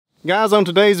Guys, on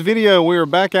today's video, we're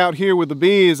back out here with the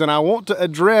bees, and I want to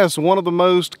address one of the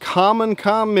most common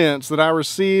comments that I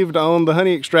received on the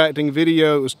honey extracting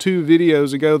video. It was 2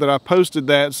 videos ago that I posted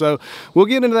that, so we'll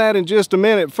get into that in just a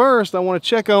minute. First, I want to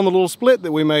check on the little split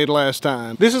that we made last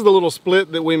time. This is the little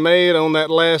split that we made on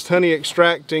that last honey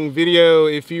extracting video.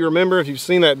 If you remember, if you've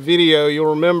seen that video,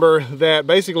 you'll remember that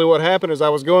basically what happened is I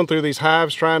was going through these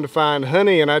hives trying to find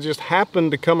honey, and I just happened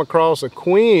to come across a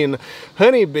queen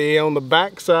honeybee on the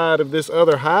backside of this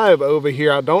other hive over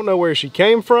here. I don't know where she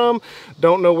came from,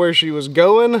 don't know where she was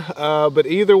going, but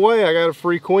either way I got a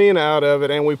free queen out of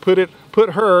it, and we put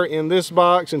her in this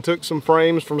box and took some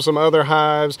frames from some other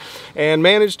hives and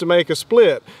managed to make a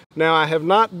split. Now, I have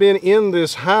not been in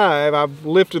this hive. I've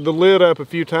lifted the lid up a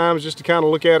few times just to kind of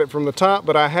look at it from the top,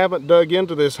 but I haven't dug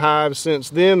into this hive since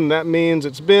then. That means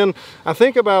it's been, I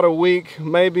think, about a week,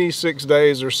 maybe 6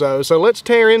 days or so. So let's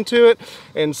tear into it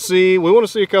and see. We want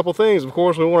to see a couple things. Of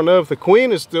course, we want to know if the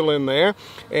queen is still in there,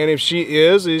 and if she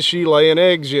is she laying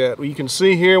eggs yet? Well, you can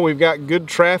see here we've got good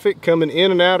traffic coming in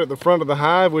and out at the front of the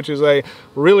hive, which is a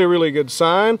really good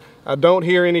sign. I don't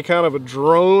hear any kind of a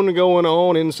drone going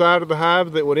on inside of the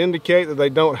hive that would indicate that they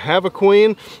don't have a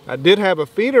queen. I did have a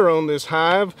feeder on this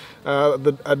hive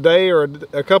a day or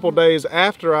a couple days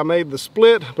after I made the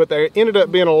split, but there ended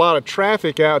up being a lot of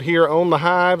traffic out here on the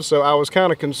hive, so I was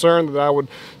kind of concerned that I would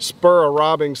spur a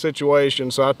robbing situation,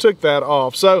 so I took that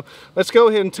off. So let's go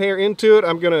ahead and tear into it.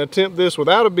 I'm going to attempt this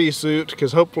without a bee suit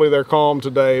because hopefully they're calm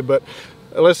today, but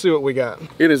let's see what we got.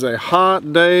 It is a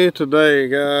hot day today,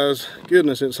 guys.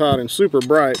 Goodness, it's hot and super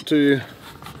bright too.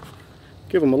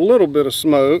 Give them a little bit of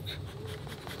smoke.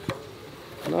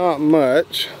 Not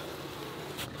much.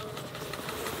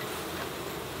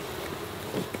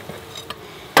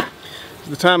 It's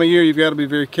the time of year you've got to be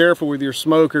very careful with your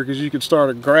smoker because you could start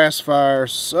a grass fire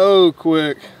so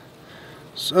quick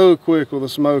with a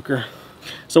smoker.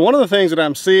 So one of the things that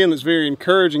I'm seeing that's very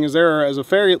encouraging is there is a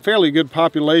fairly good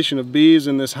population of bees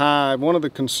in this hive. One of the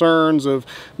concerns of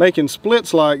making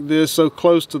splits like this so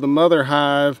close to the mother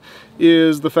hive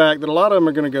is the fact that a lot of them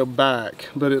are going to go back,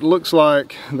 but it looks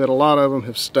like that a lot of them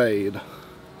have stayed.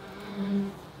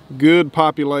 Good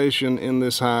population in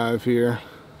this hive here.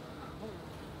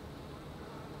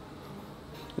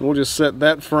 And we'll just set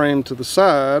that frame to the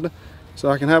side so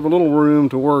I can have a little room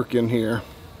to work in here.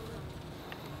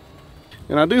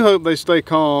 And I do hope they stay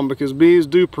calm because bees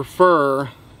do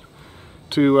prefer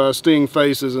to sting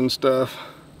faces and stuff.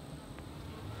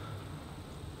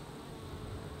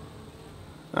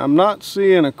 I'm not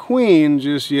seeing a queen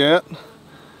just yet.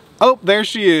 Oh, there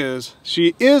she is.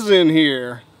 She is in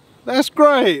here. That's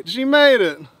great. She made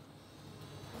it.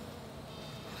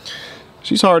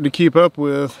 She's hard to keep up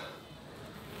with.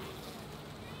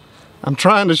 I'm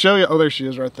trying to show you. Oh, there she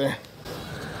is right there.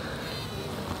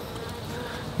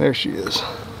 There she is.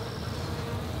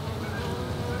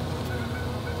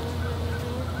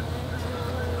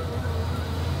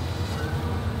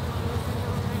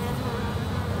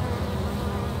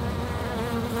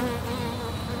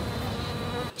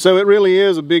 So it really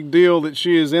is a big deal that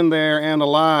she is in there and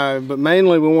alive, but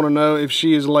mainly we want to know if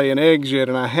she is laying eggs yet.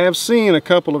 And I have seen a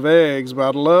couple of eggs, but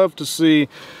I'd love to see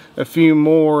a few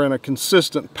more in a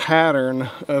consistent pattern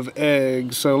of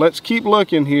eggs. So let's keep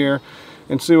looking here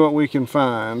and see what we can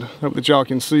find. Hope that y'all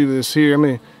can see this here.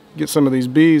 Let me get some of these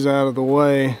bees out of the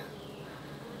way.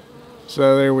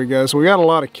 So there we go. So we got a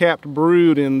lot of capped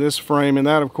brood in this frame, and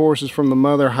that of course is from the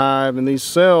mother hive. And these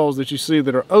cells that you see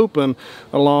that are open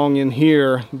along in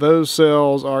here, those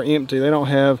cells are empty. They don't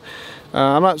have,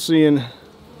 I'm not seeing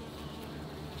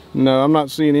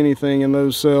anything in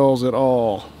those cells at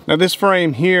all. Now this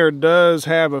frame here does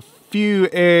have a few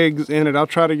eggs in it. I'll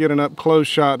try to get an up close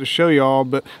shot to show y'all,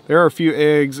 but there are a few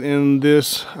eggs in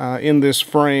this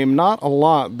frame. Not a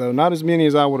lot though, not as many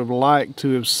as I would have liked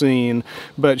to have seen,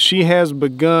 but she has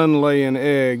begun laying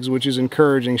eggs, which is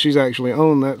encouraging. She's actually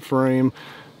on that frame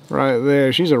right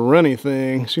there. She's a runny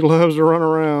thing. She loves to run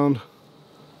around.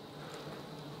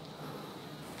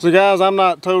 So guys, I'm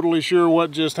not totally sure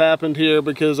what just happened here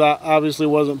because I obviously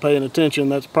wasn't paying attention.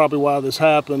 That's probably why this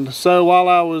happened. So while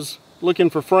I was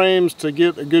looking for frames to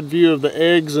get a good view of the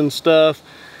eggs and stuff,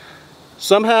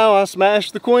 somehow I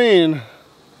smashed the queen.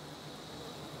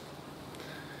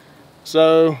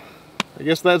 So I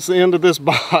guess that's the end of this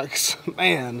box.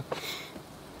 Man.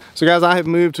 So guys, I have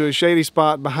moved to a shady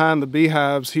spot behind the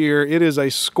beehives here. It is a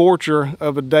scorcher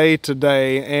of a day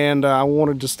today, and I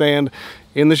wanted to stand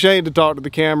in the shade to talk to the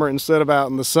camera instead of out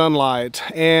in the sunlight.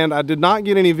 And I did not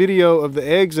get any video of the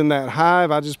eggs in that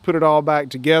hive. I just put it all back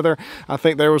together. I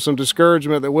think there was some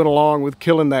discouragement that went along with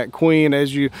killing that queen,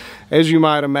 as you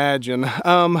might imagine.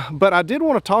 But I did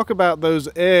want to talk about those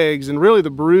eggs and really the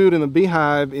brood and the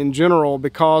beehive in general,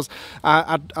 because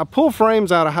I pull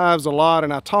frames out of hives a lot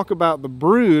and I talk about the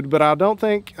brood, but I don't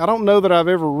know that I've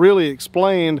ever really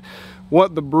explained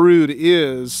what the brood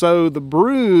is. So the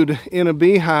brood in a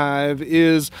beehive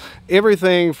is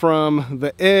everything from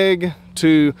the egg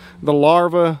to the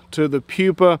larva to the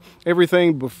pupa,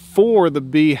 everything before the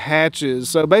bee hatches.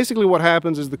 So basically what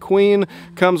happens is the queen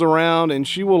comes around and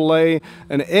she will lay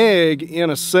an egg in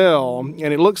a cell,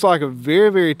 and it looks like a very,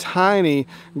 very tiny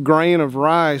grain of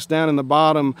rice down in the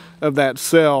bottom of that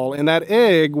cell, and that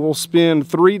egg will spend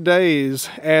 3 days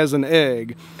as an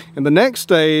egg. And the next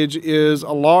stage is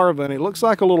a larva, and it looks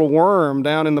like a little worm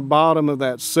down in the bottom of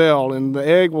that cell, and the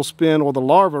egg will spend, or the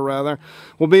larva rather,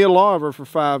 will be a larva for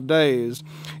 5 days.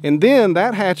 And then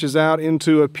that hatches out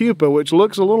into a pupa, which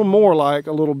looks a little more like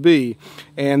a little bee.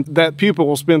 And that pupa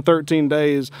will spend 13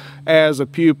 days as a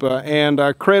pupa. And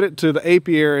credit to the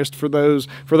apiarist for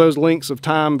those links of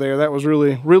time there. That was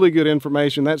really, really good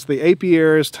information. That's the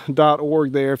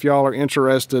apiarist.org there if y'all are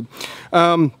interested.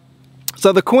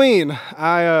 So the queen,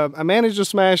 I managed to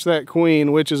smash that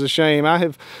queen, which is a shame. I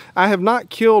have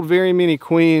not killed very many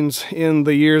queens in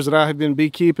the years that I have been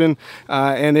beekeeping,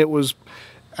 and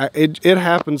it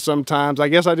happens sometimes. I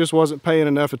guess I just wasn't paying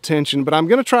enough attention, but I'm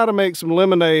going to try to make some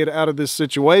lemonade out of this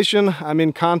situation. I'm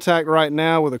in contact right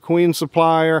now with a queen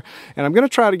supplier, and I'm going to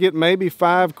try to get maybe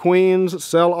 5 queens,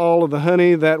 sell all of the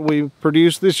honey that we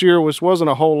produced this year, which wasn't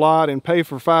a whole lot, and pay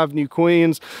for 5 new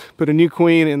queens, put a new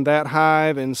queen in that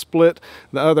hive and split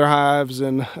the other hives,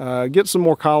 and get some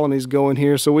more colonies going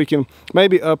here so we can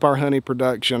maybe up our honey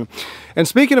production. And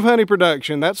speaking of honey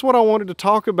production, that's what I wanted to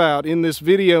talk about in this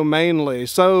video mainly.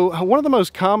 So one of the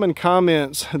most common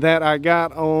comments that I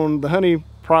got on the honey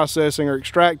processing or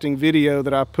extracting video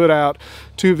that I put out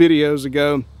 2 videos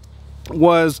ago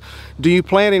was, do you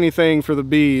plant anything for the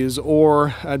bees?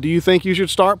 Or do you think you should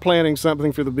start planting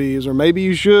something for the bees? Or maybe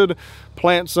you should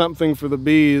plant something for the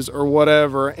bees or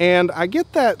whatever. And I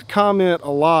get that comment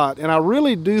a lot, and I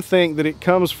really do think that it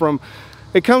comes from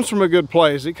a good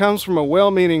place. It comes from a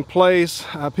well-meaning place.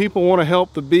 People want to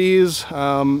help the bees.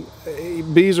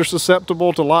 Bees are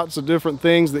susceptible to lots of different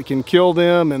things that can kill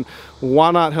them, and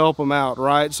why not help them out,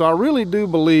 right? So I really do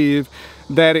believe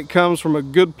that it comes from a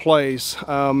good place,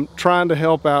 trying to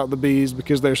help out the bees,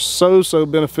 because they're so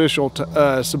beneficial to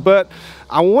us. But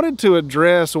I wanted to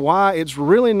address why it's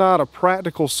really not a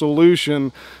practical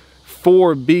solution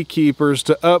for beekeepers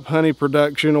to up honey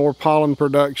production or pollen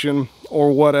production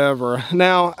or whatever.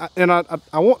 Now, and I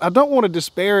don't want to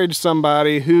disparage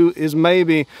somebody who is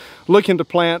maybe looking to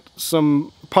plant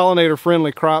some pollinator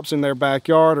friendly crops in their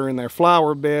backyard or in their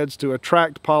flower beds to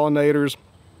attract pollinators,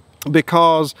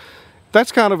 because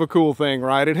that's kind of a cool thing,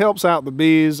 right? It helps out the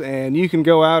bees, and you can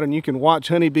go out and you can watch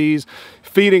honeybees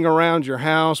feeding around your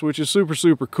house, which is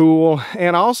super cool.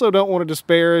 And I also don't want to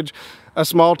disparage a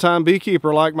small-time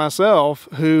beekeeper like myself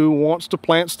who wants to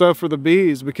plant stuff for the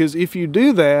bees, because if you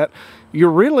do that, you're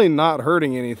really not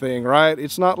hurting anything, right?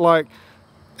 It's not like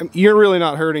you're really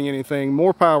not hurting anything.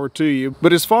 More power to you.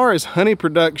 But as far as honey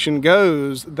production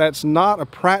goes, that's not a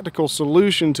practical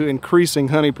solution to increasing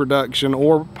honey production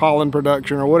or pollen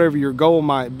production or whatever your goal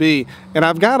might be. And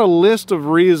I've got a list of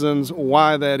reasons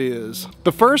why that is.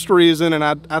 The first reason, and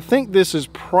I think this is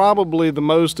probably the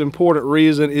most important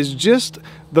reason, is just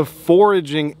the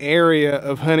foraging area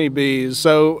of honeybees.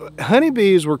 So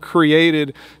honeybees were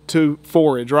created to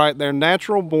forage, right? They're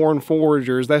natural born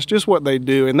foragers. That's just what they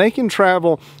do. And they can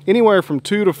travel anywhere from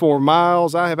 2 to 4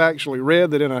 miles. I have actually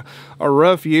read that in a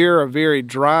rough year, a very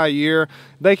dry year,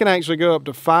 they can actually go up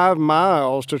to 5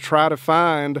 miles to try to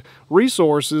find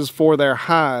resources for their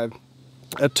hive.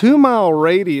 A 2-mile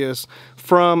radius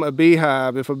from a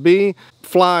beehive, if a bee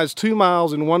flies 2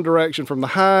 miles in one direction from the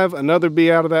hive, another bee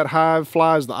out of that hive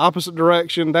flies the opposite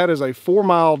direction, that is a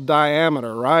 4-mile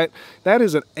diameter, right? That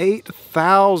is an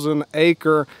 8,000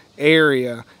 acre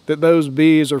area that those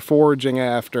bees are foraging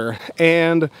after.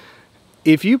 And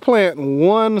if you plant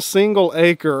 1 single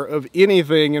acre of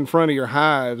anything in front of your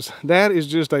hives, that is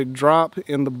just a drop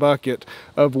in the bucket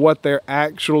of what is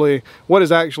actually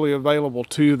available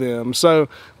to them. So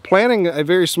planting a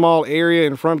very small area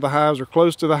in front of the hives or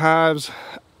close to the hives,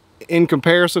 in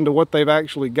comparison to what they've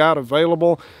actually got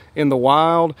available in the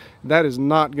wild, that is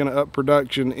not going to up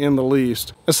production in the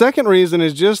least. A second reason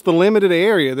is just the limited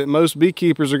area that most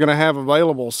beekeepers are going to have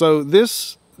available. So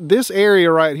this this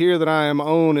area right here that I am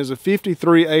on is a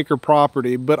 53-acre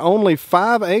property, but only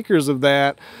 5 acres of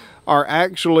that are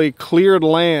actually cleared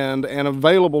land and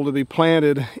available to be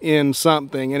planted in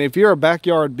something. And if you're a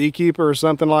backyard beekeeper or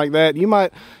something like that, you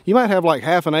might have like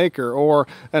half an acre or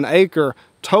an acre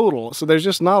total. So there's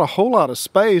just not a whole lot of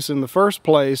space in the first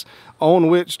place on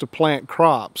which to plant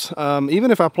crops. Even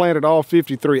if I planted all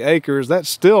 53 acres, that's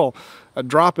still a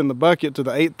drop in the bucket to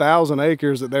the 8,000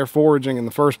 acres that they're foraging in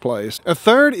the first place. A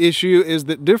third issue is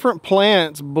that different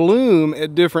plants bloom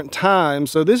at different times.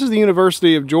 So this is the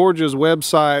University of Georgia's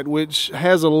website, which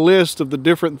has a list of the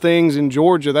different things in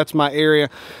Georgia. That's my area.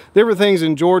 Different things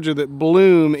in Georgia that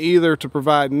bloom either to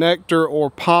provide nectar or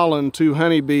pollen to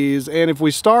honeybees. And if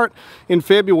we start in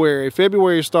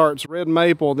February starts red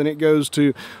maple, then it goes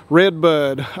to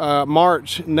redbud,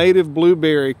 March native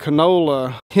blueberry,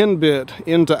 canola, henbit.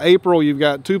 Into April you've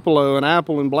got Tupelo and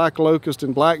apple and black locust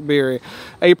and blackberry.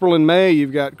 April and May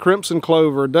you've got crimson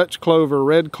clover, Dutch clover,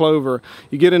 red clover.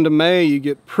 You get into May you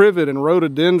get privet and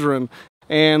rhododendron,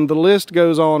 and the list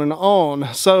goes on and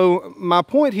on. So my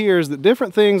point here is that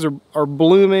different things are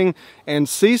blooming and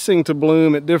ceasing to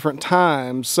bloom at different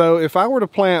times. So if I were to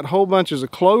plant whole bunches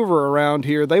of clover around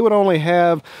here, they would only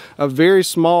have a very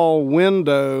small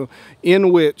window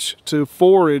in which to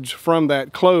forage from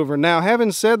that clover. Now,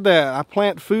 having said that, I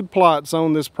plant food plots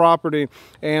on this property,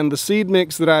 and the seed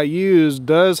mix that I use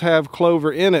does have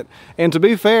clover in it. And to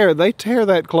be fair, they tear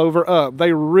that clover up.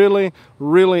 They really,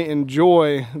 really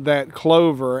enjoy that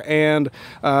clover. And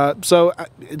so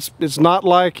it's not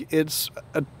like it's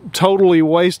a totally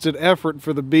wasted effort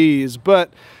for the bees,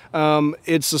 but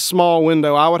it's a small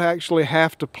window. I would actually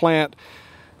have to plant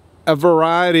a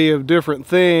variety of different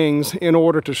things in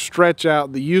order to stretch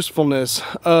out the usefulness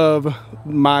of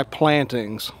my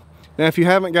plantings. Now, if you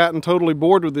haven't gotten totally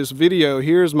bored with this video,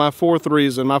 here's my fourth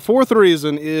reason. My fourth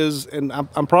reason is, and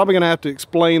I'm probably going to have to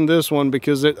explain this one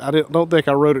because I don't think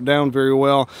I wrote it down very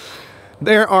well.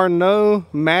 There are no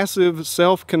massive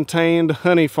self-contained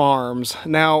honey farms.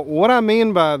 Now, what I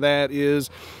mean by that is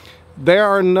there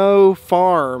are no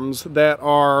farms that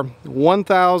are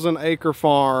 1,000 acre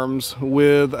farms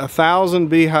with 1,000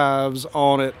 beehives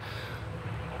on it,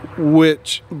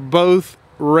 which both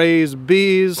raise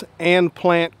bees and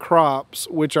plant crops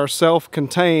which are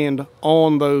self-contained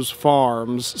on those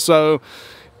farms. So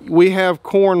we have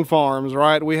corn farms,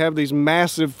 right? We have these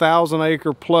massive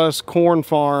 1,000-acre plus corn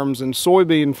farms and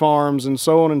soybean farms and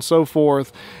so on and so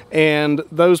forth. And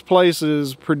those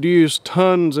places produce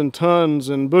tons and tons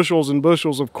and bushels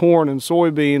of corn and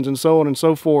soybeans and so on and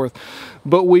so forth.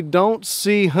 But we don't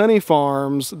see honey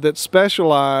farms that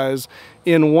specialize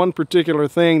in one particular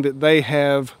thing that they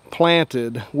have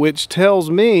planted, which tells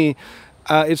me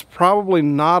it's probably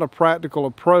not a practical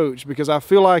approach, because I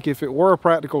feel like if it were a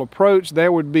practical approach, there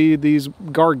would be these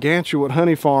gargantuan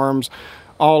honey farms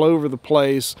all over the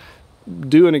place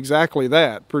doing exactly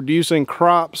that, producing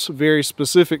crops, very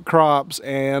specific crops,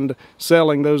 and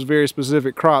selling those very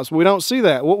specific crops. We don't see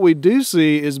that. What we do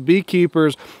see is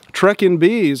beekeepers trucking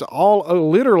bees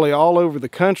literally all over the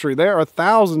country. There are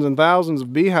thousands and thousands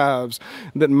of beehives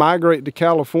that migrate to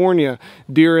California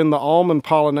during the almond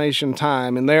pollination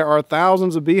time, and there are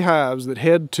thousands of beehives that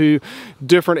head to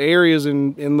different areas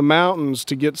in the mountains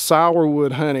to get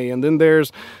sourwood honey, and then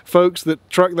there's folks that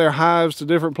truck their hives to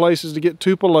different places to get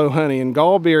Tupelo honey and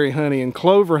gallberry honey and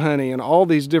clover honey and all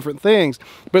these different things.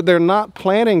 But they're not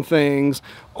planting things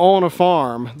on a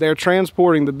farm. They're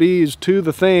transporting the bees to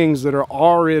the things that are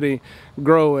already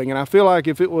growing. And I feel like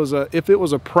if it was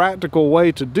a practical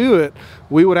way to do it,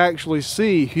 we would actually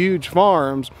see huge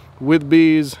farms with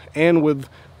bees and with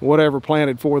whatever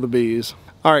planted for the bees.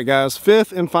 All right, guys,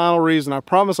 fifth and final reason. I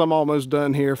promise I'm almost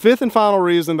done here. Fifth and final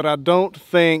reason that I don't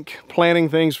think planting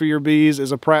things for your bees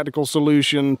is a practical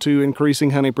solution to increasing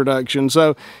honey production.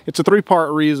 So it's a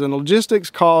three-part reason: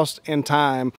 logistics, cost, and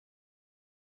time.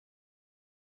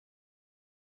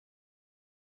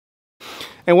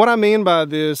 And what I mean by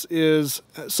this is,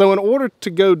 so in order to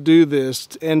go do this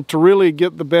and to really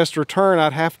get the best return,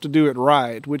 I'd have to do it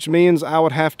right, which means I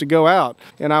would have to go out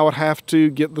and I would have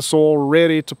to get the soil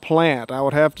ready to plant. I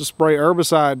would have to spray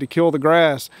herbicide to kill the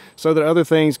grass so that other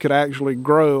things could actually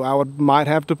grow. I might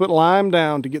have to put lime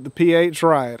down to get the pH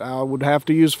right. I would have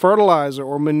to use fertilizer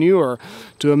or manure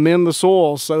to amend the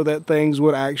soil so that things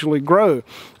would actually grow.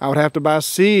 I would have to buy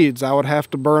seeds. I would have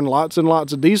to burn lots and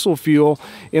lots of diesel fuel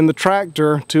in the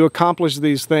tractor to accomplish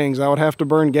these things. I would have to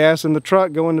burn gas in the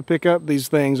truck going to pick up these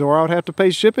things, or I would have to pay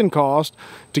shipping costs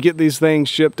to get these things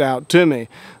shipped out to me.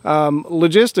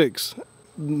 Logistics.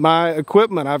 my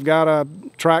equipment. I've got a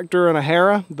tractor and a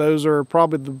harrow. Those are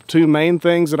probably the two main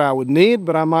things that I would need,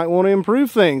 but I might want to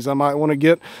improve things. I might want to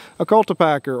get a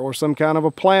cultipacker or some kind of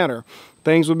a planter.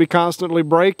 Things would be constantly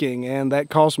breaking, and that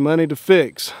costs money to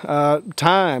fix.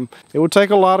 Time. It would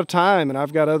take a lot of time, and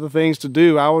I've got other things to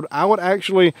do. I would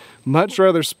actually much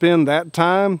rather spend that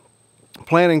time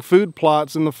planting food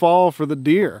plots in the fall for the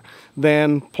deer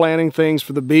than planting things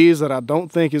for the bees that I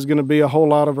don't think is going to be a whole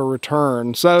lot of a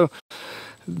return. So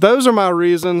those are my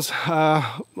reasons.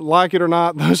 Like it or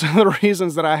not, those are the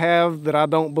reasons that I have that I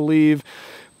don't believe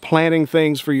planting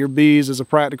things for your bees is a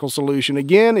practical solution.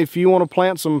 Again, if you want to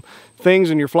plant some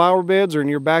things in your flower beds or in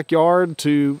your backyard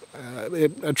to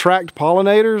attract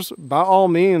pollinators, by all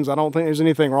means, I don't think there's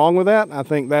anything wrong with that. I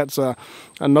think that's a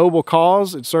noble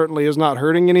cause. It certainly is not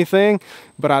hurting anything,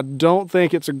 but I don't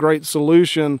think it's a great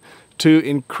solution to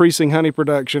increasing honey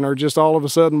production or just all of a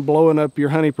sudden blowing up your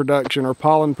honey production or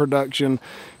pollen production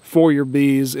for your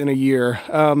bees in a year.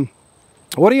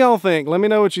 What do y'all think? Let me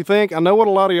know what you think. I know what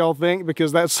a lot of y'all think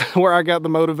because that's where I got the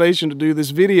motivation to do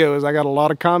this video, is I got a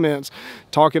lot of comments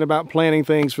talking about planting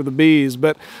things for the bees.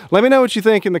 But let me know what you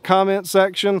think in the comment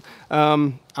section.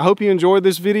 I hope you enjoyed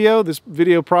this video. This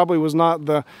video probably was not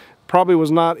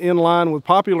in line with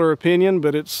popular opinion,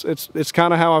 but it's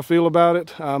kind of how I feel about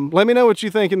it. Let me know what you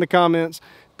think in the comments.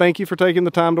 Thank you for taking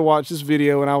the time to watch this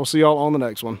video, and I will see y'all on the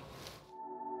next one.